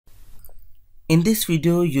In this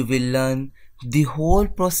video, you will learn the whole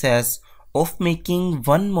process of making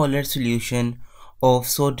 1 molar solution of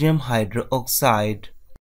sodium hydroxide.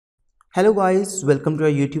 Hello guys, welcome to our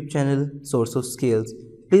YouTube channel Source of Skills.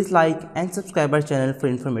 Please like and subscribe our channel for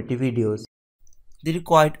informative videos. The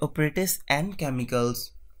required apparatus and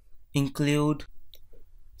chemicals include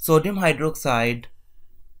sodium hydroxide,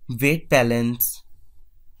 weight balance,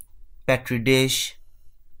 petri dish,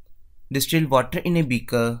 distilled water in a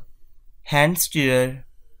beaker, hand stirrer,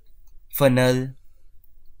 funnel,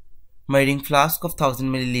 measuring flask of 1000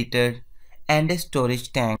 ml, and a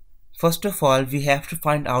storage tank. First of all, we have to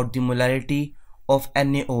find out the molarity of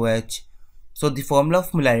NaOH. So the formula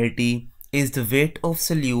of molarity is the weight of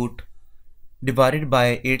solute divided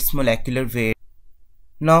by its molecular weight.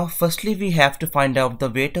 Now firstly we have to find out the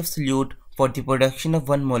weight of solute for the production of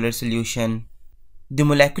 1 molar solution. The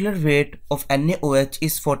molecular weight of NaOH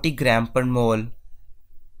is 40 gram per mole.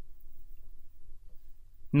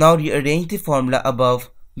 Now rearrange the formula above.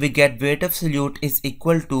 We get weight of solute is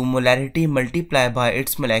equal to molarity multiplied by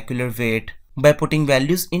its molecular weight. By putting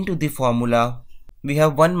values into the formula, we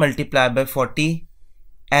have 1 multiplied by 40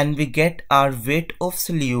 and we get our weight of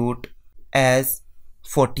solute as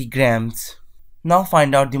 40 grams. Now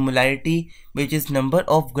find out the molarity, which is number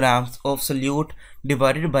of grams of solute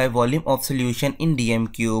divided by volume of solution in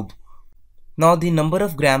dm cube. Now the number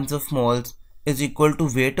of grams of moles is equal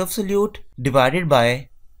to weight of solute divided by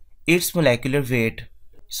its molecular weight.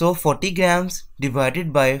 So 40 grams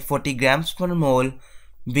divided by 40 grams per mole,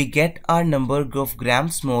 we get our number of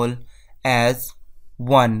grams mole as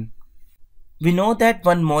 1. We know that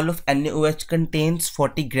 1 mole of NaOH contains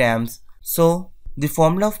 40 grams. So the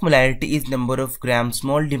formula of molarity is number of grams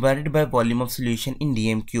mole divided by volume of solution in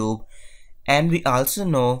dm cube. And we also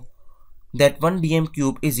know that 1 dm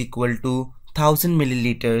cube is equal to 1000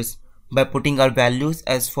 milliliters by putting our values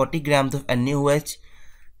as 40 grams of NaOH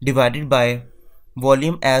divided by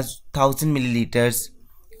volume as 1000 milliliters,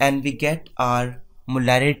 and we get our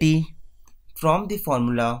molarity from the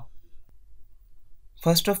formula.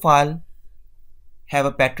 First of all, have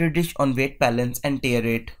a petri dish on weight balance and tare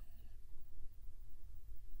it.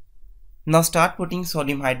 Now start putting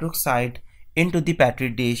sodium hydroxide into the petri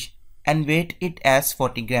dish and weight it as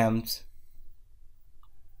 40 grams.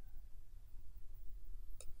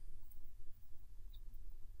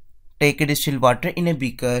 Take a distilled water in a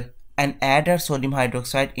beaker and add our sodium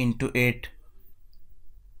hydroxide into it.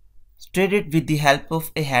 Stir it with the help of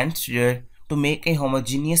a hand stirrer to make a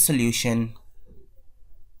homogeneous solution.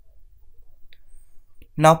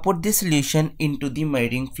 Now put the solution into the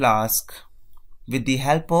measuring flask with the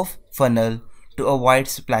help of funnel to avoid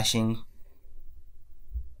splashing.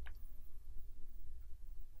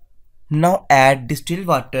 Now add distilled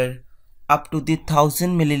water up to the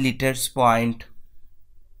 1000 milliliters point.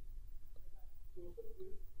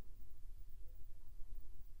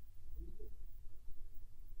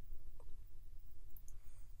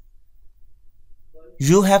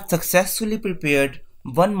 You have successfully prepared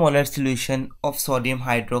 1 molar solution of sodium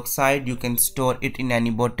hydroxide. You can store it in any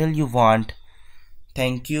bottle you want.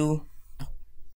 Thank you.